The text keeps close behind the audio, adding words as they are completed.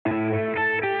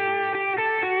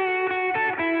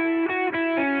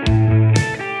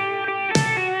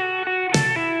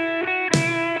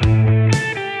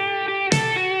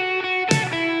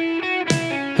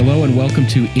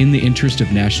welcome to In the Interest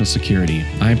of National Security.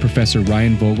 I am Professor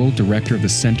Ryan Vogel, Director of the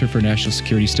Center for National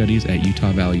Security Studies at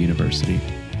Utah Valley University.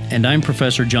 And I'm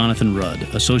Professor Jonathan Rudd,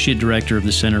 Associate Director of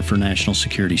the Center for National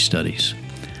Security Studies.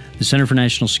 The Center for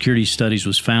National Security Studies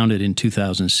was founded in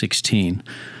 2016.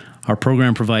 Our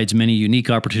program provides many unique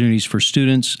opportunities for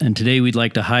students, and today we'd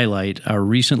like to highlight our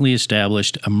recently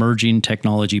established Emerging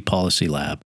Technology Policy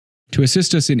Lab. To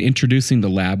assist us in introducing the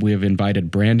lab, we have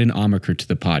invited Brandon Amacher to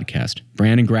the podcast.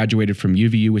 Brandon graduated from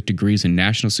UVU with degrees in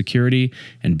national security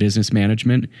and business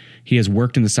management. He has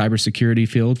worked in the cybersecurity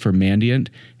field for Mandiant,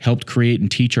 helped create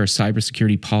and teach our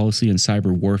cybersecurity policy and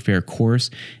cyber warfare course,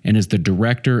 and is the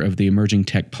director of the Emerging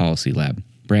Tech Policy Lab.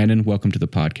 Brandon, welcome to the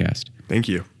podcast. Thank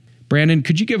you. Brandon,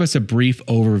 could you give us a brief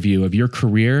overview of your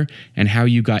career and how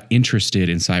you got interested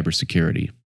in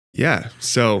cybersecurity? Yeah,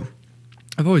 so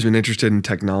I've always been interested in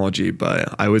technology,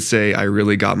 but I would say I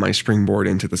really got my springboard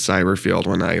into the cyber field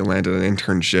when I landed an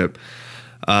internship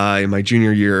in my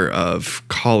junior year of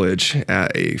college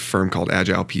at a firm called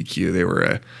Agile PQ. They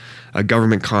were a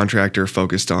government contractor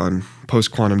focused on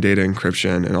post-quantum data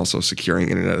encryption and also securing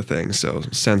Internet of Things, so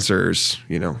sensors,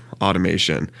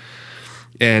 automation.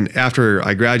 And after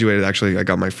I graduated, actually, I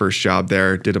got my first job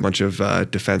there, did a bunch of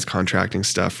defense contracting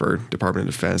stuff for Department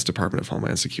of Defense, Department of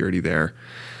Homeland Security there.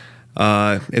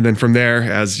 And then from there,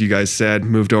 as you guys said,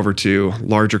 moved over to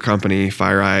larger company,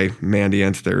 FireEye,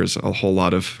 Mandiant. There's a whole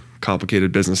lot of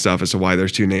complicated business stuff as to why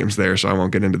there's two names there, so I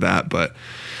won't get into that. But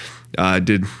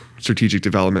did strategic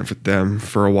development for them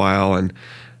for a while. And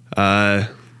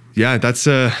that's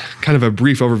kind of a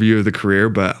brief overview of the career.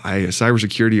 But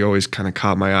cybersecurity always kind of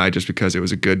caught my eye just because it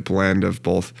was a good blend of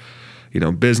both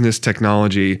business,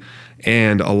 technology,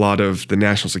 and a lot of the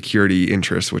national security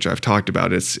interests, which I've talked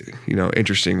about. It's,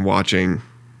 interesting watching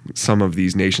some of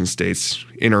these nation states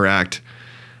interact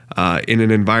in an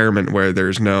environment where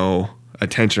there's no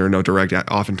attention or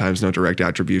oftentimes no direct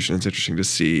attribution. It's interesting to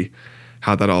see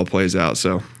how that all plays out.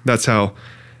 So that's how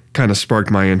kind of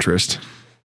sparked my interest.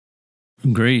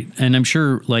 Great. And I'm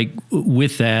sure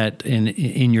with that and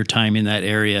in your time in that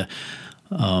area,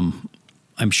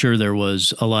 I'm sure there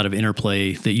was a lot of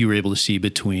interplay that you were able to see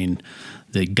between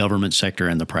the government sector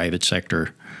and the private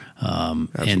sector,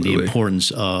 and the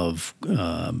importance of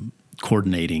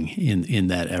coordinating in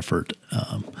that effort.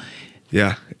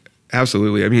 Yeah,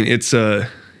 absolutely. I mean,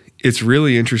 it's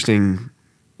really interesting,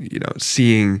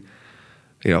 seeing.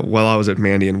 While I was at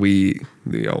Mandiant, we,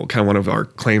 kind of one of our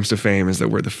claims to fame is that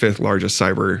we're the fifth largest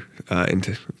cyber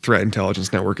threat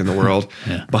intelligence network in the world,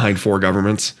 behind four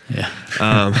governments.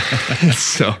 Yeah.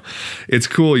 So it's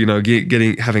cool,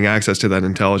 having access to that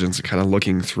intelligence and kind of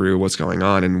looking through what's going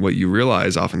on. And what you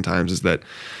realize oftentimes is that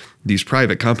these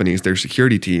private companies, their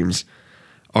security teams,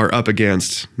 are up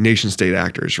against nation state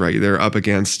actors, right? They're up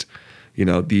against,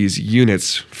 these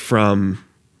units from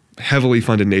heavily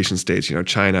funded nation states,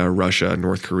 China, Russia,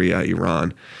 North Korea,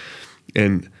 Iran.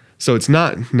 And so it's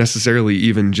not necessarily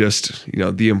even just,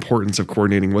 the importance of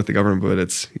coordinating with the government, but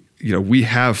it's, we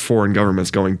have foreign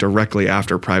governments going directly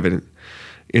after private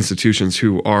institutions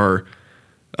who are,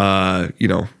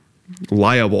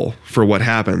 liable for what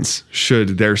happens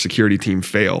should their security team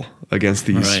fail against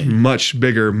these much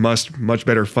bigger, much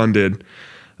better funded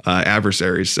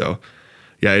adversaries. So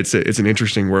yeah, it's an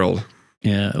interesting world.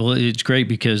 Yeah, well, it's great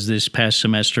because this past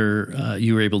semester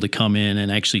you were able to come in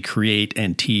and actually create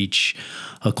and teach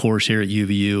a course here at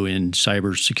UVU in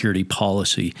cybersecurity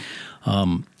policy.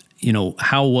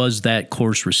 How was that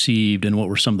course received, and what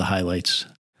were some of the highlights?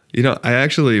 I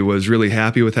actually was really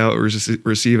happy with how it was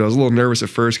received. I was a little nervous at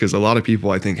first because a lot of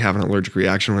people, I think, have an allergic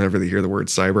reaction whenever they hear the word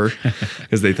cyber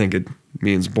because they think it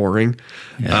means boring.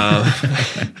 Yeah.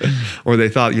 Or they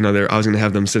thought, I was going to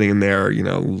have them sitting in there,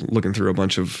 looking through a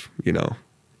bunch of,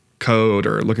 code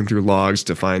or looking through logs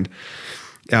to find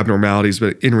abnormalities.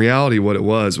 But in reality, what it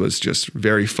was just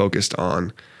very focused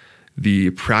on the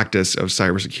practice of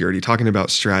cybersecurity, talking about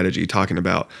strategy, talking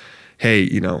about, hey,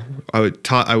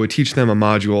 I would teach them a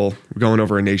module going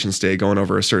over a nation state, going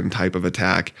over a certain type of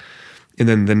attack. And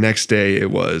then the next day it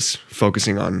was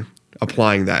focusing on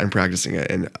applying that and practicing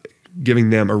it and giving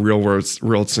them a real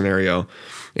world scenario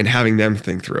and having them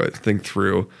think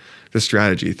through the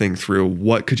strategy, think through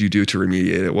what could you do to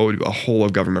remediate it? What would a whole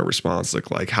of government response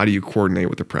look like? How do you coordinate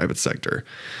with the private sector?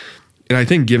 And I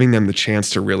think giving them the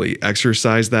chance to really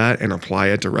exercise that and apply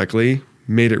it directly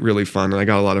made it really fun. And I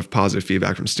got a lot of positive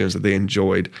feedback from students that they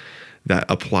enjoyed that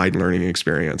applied learning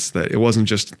experience, that it wasn't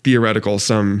just theoretical,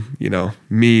 some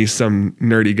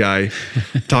nerdy guy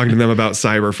talking to them about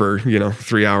cyber for,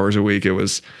 3 hours a week. It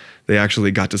was they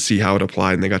actually got to see how it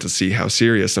applied, and they got to see how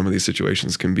serious some of these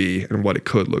situations can be and what it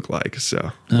could look like.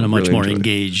 So, and a much really more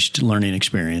engaged learning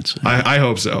experience. I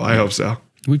hope so. I hope so.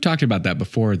 We've talked about that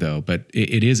before, though, but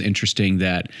it is interesting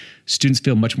that students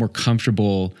feel much more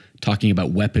comfortable talking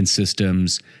about weapon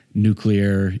systems,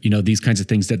 nuclear, these kinds of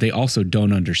things that they also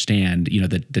don't understand,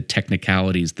 the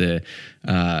technicalities, the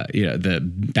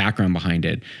background behind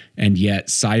it. And yet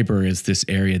cyber is this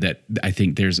area that I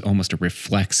think there's almost a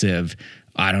reflexive,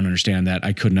 I don't understand that,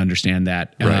 I couldn't understand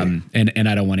that, right. And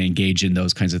I don't want to engage in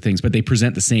those kinds of things. But they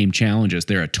present the same challenges.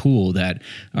 They're a tool that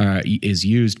is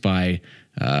used by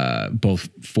both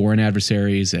foreign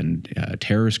adversaries and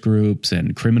terrorist groups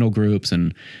and criminal groups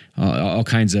and all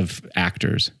kinds of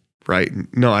actors. Right.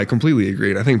 No, I completely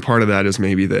agree. And I think part of that is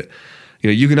maybe that,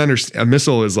 you can understand a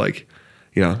missile is like,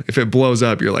 if it blows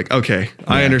up, you're like, okay, yeah.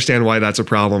 I understand why that's a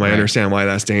problem. I understand why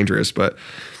that's dangerous. But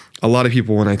a lot of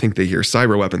people, when I think they hear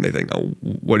cyber weapon, they think, oh,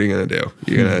 what are you going to do?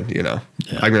 You're going to,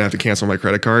 I'm going to have to cancel my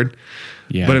credit card.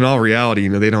 Yeah. But in all reality,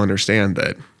 they don't understand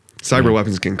that cyber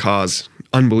weapons can cause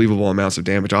unbelievable amounts of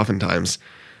damage, oftentimes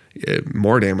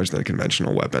more damage than a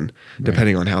conventional weapon,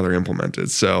 depending on how they're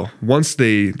implemented. So once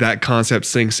that concept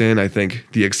sinks in, I think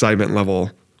the excitement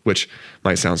level, which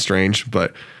might sound strange,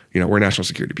 but we're national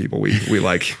security people. We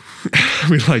like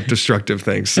we like destructive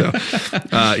things. So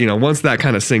once that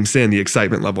kind of sinks in, the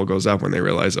excitement level goes up when they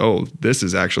realize, oh, this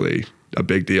is actually a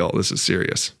big deal. This is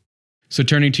serious. So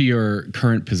turning to your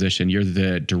current position, you're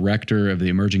the director of the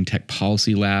Emerging Tech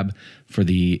Policy Lab for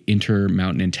the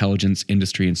Intermountain Intelligence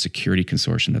Industry and Security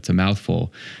Consortium. That's a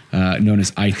mouthful, known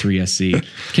as I3SC.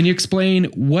 Can you explain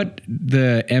what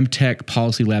the EMTECH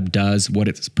Policy Lab does, what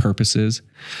its purpose is?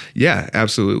 Yeah,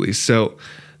 absolutely. So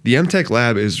the EMTECH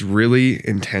Lab is really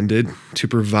intended to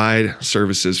provide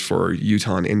services for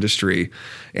Utah industry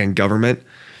and government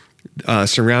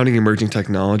surrounding emerging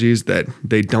technologies that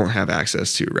they don't have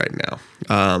access to right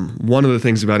now. One of the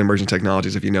things about emerging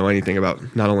technologies, if you know anything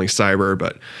about not only cyber,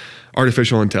 but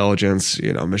artificial intelligence,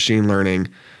 machine learning,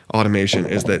 automation,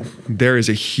 is that there is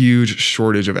a huge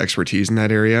shortage of expertise in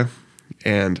that area.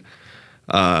 And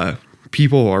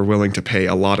people are willing to pay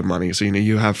a lot of money. So,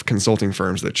 you have consulting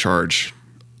firms that charge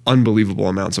unbelievable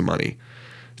amounts of money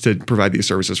to provide these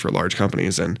services for large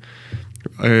companies. And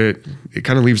it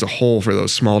kind of leaves a hole for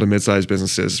those small to mid-sized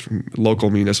businesses, local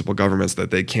municipal governments,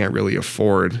 that they can't really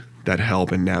afford that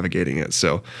help in navigating it.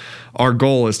 So our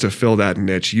goal is to fill that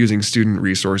niche using student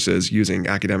resources, using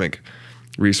academic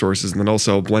resources, and then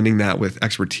also blending that with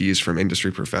expertise from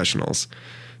industry professionals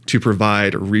to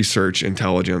provide research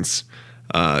intelligence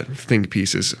think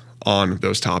pieces on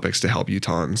those topics to help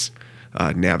Utahns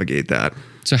navigate that.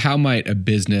 So how might a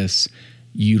business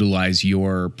utilize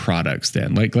your products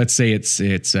then? Like, let's say it's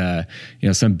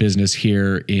some business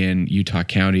here in Utah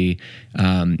County,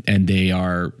 and they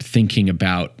are thinking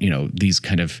about these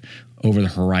kind of over the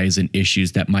horizon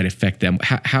issues that might affect them.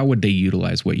 How would they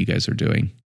utilize what you guys are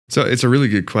doing? So it's a really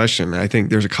good question. I think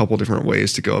there's a couple different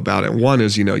ways to go about it. One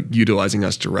is, utilizing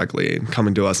us directly and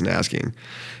coming to us and asking,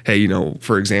 hey,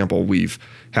 for example, we've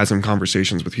had some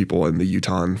conversations with people in the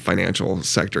Utah financial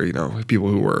sector, people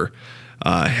who were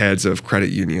heads of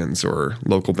credit unions or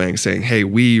local banks saying, hey,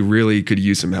 we really could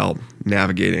use some help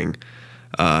navigating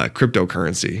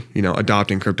cryptocurrency,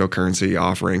 adopting cryptocurrency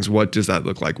offerings. What does that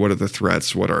look like? What are the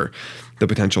threats? What are the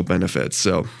potential benefits?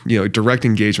 So, direct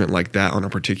engagement like that on a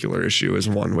particular issue is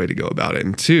one way to go about it.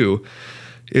 And two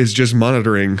is just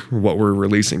monitoring what we're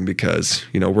releasing, because,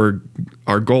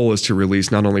 our goal is to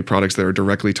release not only products that are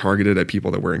directly targeted at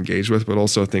people that we're engaged with, but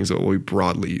also things that will be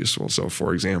broadly useful. So,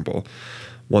 for example,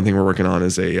 one thing we're working on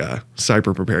is a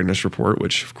cyber preparedness report,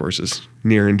 which of course is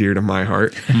near and dear to my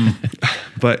heart.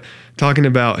 But talking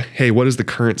about, hey, what is the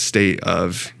current state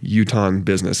of Utah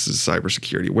businesses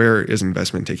cybersecurity? Where is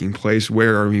investment taking place?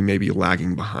 Where are we maybe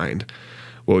lagging behind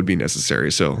what would be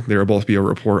necessary? So there will both be a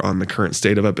report on the current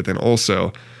state of it, but then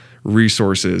also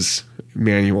resources,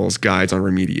 manuals, guides on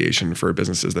remediation for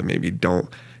businesses that maybe don't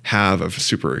have a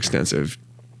super extensive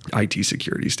IT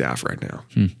security staff right now.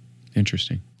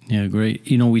 Interesting. Yeah, great.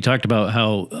 We talked about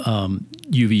how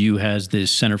UVU has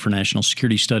this Center for National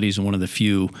Security Studies, and one of the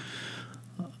few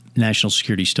national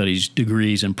security studies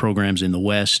degrees and programs in the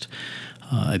West.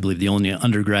 I believe the only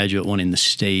undergraduate one in the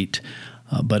state.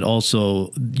 But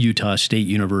also Utah State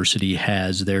University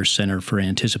has their Center for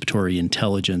Anticipatory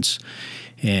Intelligence.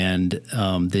 And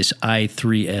this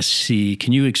I3SC,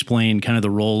 can you explain kind of the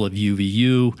role of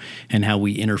UVU and how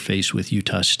we interface with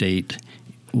Utah State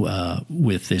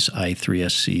with this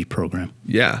I3SC program?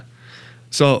 Yeah.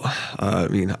 So,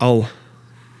 I'll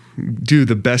do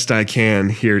the best I can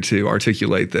here to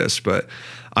articulate this, but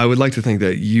I would like to think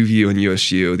that UVU and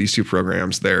USU, these two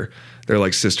programs, they're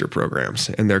like sister programs,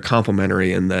 and they're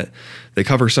complementary in that they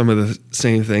cover some of the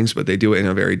same things, but they do it in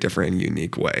a very different and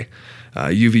unique way.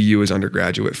 UVU is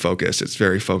undergraduate focused. It's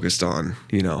very focused on,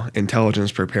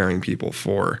 intelligence, preparing people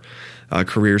for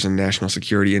careers in national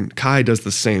security. And CHI does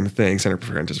the same thing, Center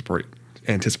for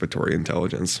Anticipatory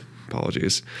Intelligence.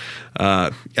 Apologies.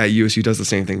 At USU does the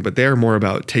same thing, but they're more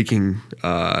about taking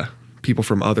people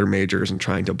from other majors and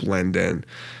trying to blend in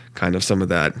kind of some of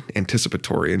that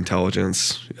anticipatory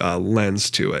intelligence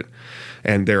lens to it.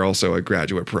 And they're also a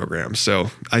graduate program. So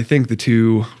I think the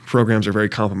two programs are very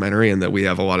complementary in that we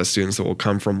have a lot of students that will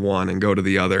come from one and go to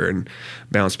the other and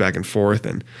bounce back and forth.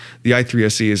 And the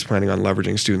I3SC is planning on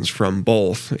leveraging students from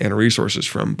both and resources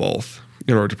from both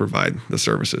in order to provide the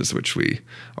services which we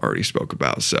already spoke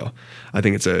about. So I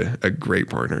think it's a great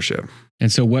partnership.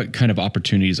 And so what kind of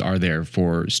opportunities are there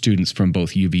for students from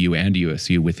both UVU and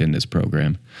USU within this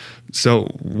program? So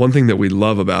one thing that we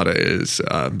love about it is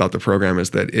about the program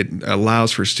is that it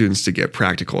allows for students to get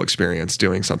practical experience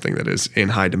doing something that is in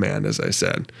high demand, as I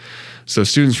said. So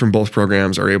students from both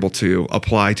programs are able to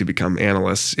apply to become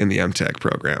analysts in the EMTECH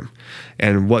program.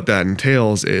 And what that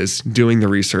entails is doing the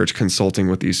research, consulting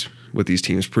with these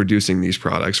teams, producing these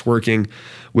products, working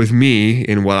with me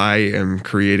in what I am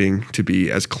creating to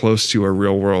be as close to a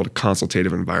real world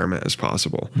consultative environment as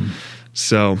possible.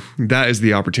 So that is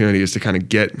the opportunity, is to kind of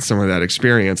get some of that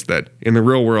experience that in the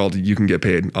real world you can get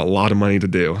paid a lot of money to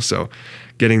do. So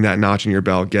getting that notch in your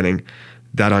belt, getting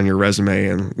that on your resume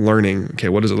and learning, okay,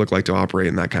 what does it look like to operate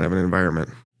in that kind of an environment?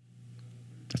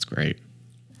 That's great.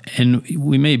 And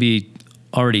we maybe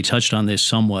already touched on this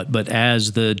somewhat, but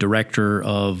as the director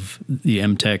of the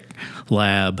EMTECH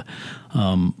lab,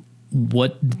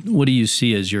 what do you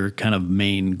see as your kind of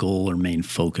main goal or main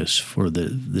focus for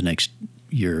the next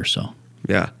year or so?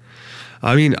 Yeah.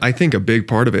 I mean, I think a big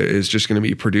part of it is just going to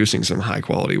be producing some high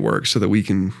quality work so that we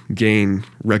can gain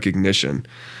recognition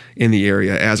in the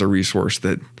area as a resource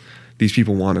that these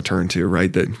people want to turn to,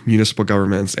 right? That municipal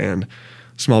governments and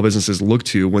small businesses look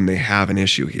to when they have an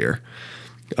issue here.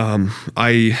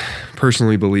 I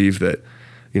personally believe that,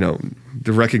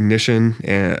 the recognition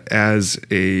as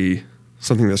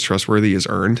something that's trustworthy is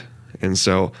earned. And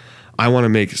so I want to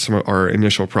make some of our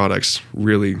initial products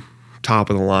really top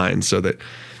of the line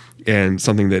and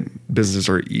something that businesses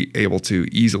are able to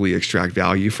easily extract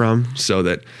value from, so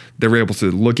that they're able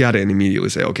to look at it and immediately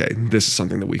say, okay, this is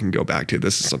something that we can go back to.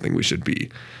 This is something we should be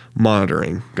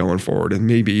monitoring going forward. And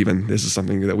maybe even this is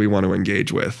something that we want to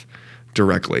engage with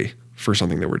directly for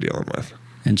something that we're dealing with.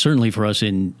 And certainly for us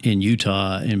in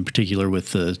Utah, in particular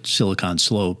with the Silicon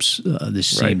Slopes, this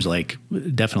seems like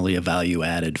definitely a value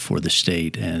added for the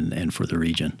state and for the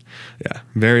region. Yeah,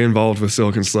 very involved with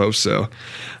Silicon Slopes, so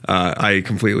I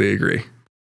completely agree.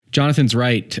 Jonathan's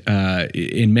right.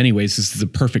 In many ways, this is a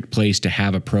perfect place to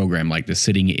have a program like this,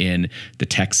 sitting in the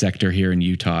tech sector here in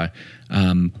Utah.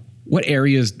 What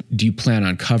areas do you plan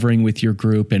on covering with your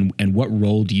group, and what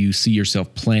role do you see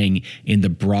yourself playing in the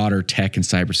broader tech and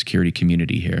cybersecurity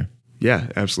community here? Yeah,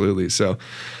 absolutely. So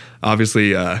obviously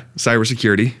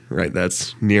cybersecurity, right?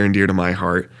 That's near and dear to my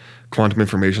heart. Quantum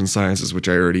information sciences, which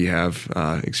I already have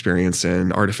experience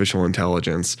in, artificial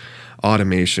intelligence,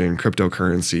 automation,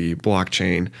 cryptocurrency,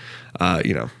 blockchain,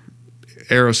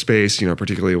 aerospace,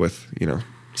 particularly with,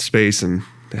 space and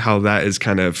how that is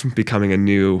kind of becoming a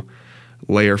new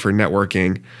layer for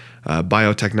networking.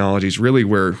 Biotechnologies, really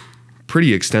we're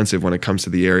pretty extensive when it comes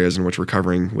to the areas in which we're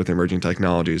covering with emerging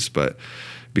technologies, but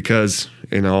because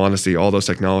in all honesty, all those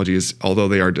technologies, although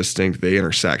they are distinct, they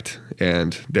intersect,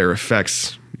 and their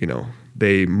effects,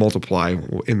 they multiply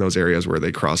in those areas where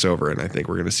they cross over. And I think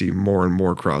we're going to see more and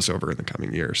more crossover in the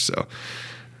coming years. So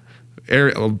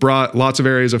lots of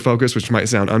areas of focus, which might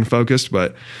sound unfocused,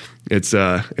 but it's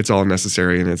all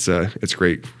necessary, and it's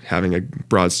great having a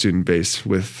broad student base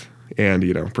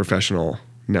and professional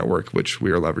network, which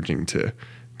we are leveraging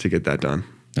to get that done.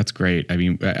 That's great. I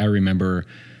mean, I remember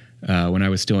when I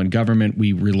was still in government,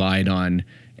 we relied on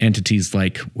entities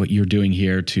like what you're doing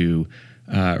here to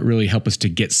really help us to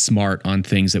get smart on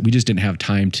things that we just didn't have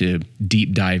time to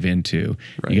deep dive into.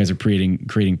 Right. You guys are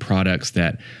creating products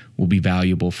that will be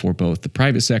valuable for both the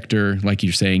private sector, like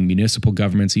you're saying, municipal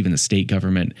governments, even the state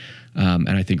government, and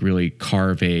I think really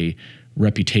carve a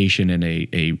reputation and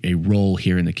a role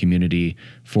here in the community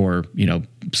for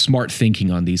smart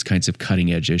thinking on these kinds of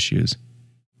cutting edge issues.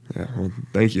 Yeah, well,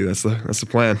 thank you. That's the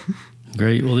plan.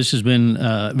 Great. Well, this has been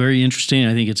very interesting.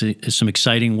 I think it's some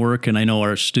exciting work, and I know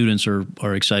our students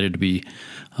are excited to be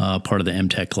part of the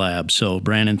EMTECH lab. So,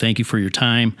 Brandon, thank you for your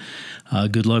time.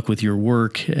 Good luck with your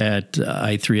work at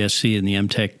I3SC in the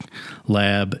EMTECH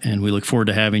lab, and we look forward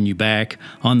to having you back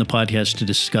on the podcast to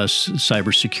discuss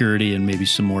cybersecurity and maybe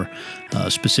some more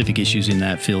specific issues in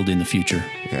that field in the future.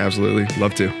 Yeah, absolutely.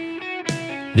 Love to.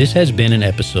 This has been an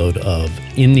episode of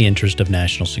In the Interest of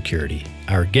National Security.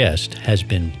 Our guest has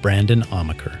been Brandon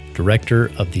Amacher,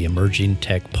 Director of the Emerging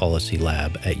Tech Policy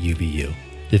Lab at UVU.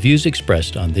 The views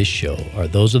expressed on this show are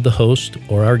those of the host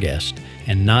or our guest,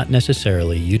 and not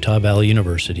necessarily Utah Valley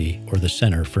University or the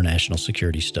Center for National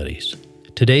Security Studies.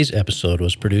 Today's episode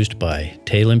was produced by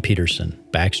Taylin Peterson,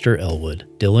 Baxter Elwood,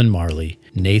 Dylan Marley,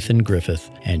 Nathan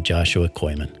Griffith, and Joshua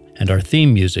Koyman. And our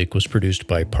theme music was produced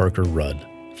by Parker Rudd.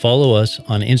 Follow us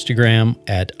on Instagram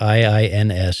at iins.podcast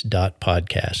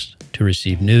to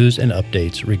receive news and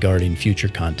updates regarding future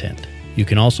content. You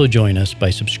can also join us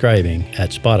by subscribing at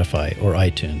Spotify or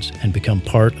iTunes and become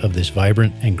part of this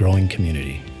vibrant and growing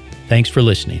community. Thanks for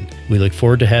listening. We look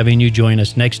forward to having you join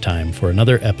us next time for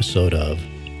another episode of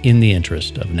In the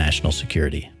Interest of National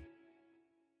Security.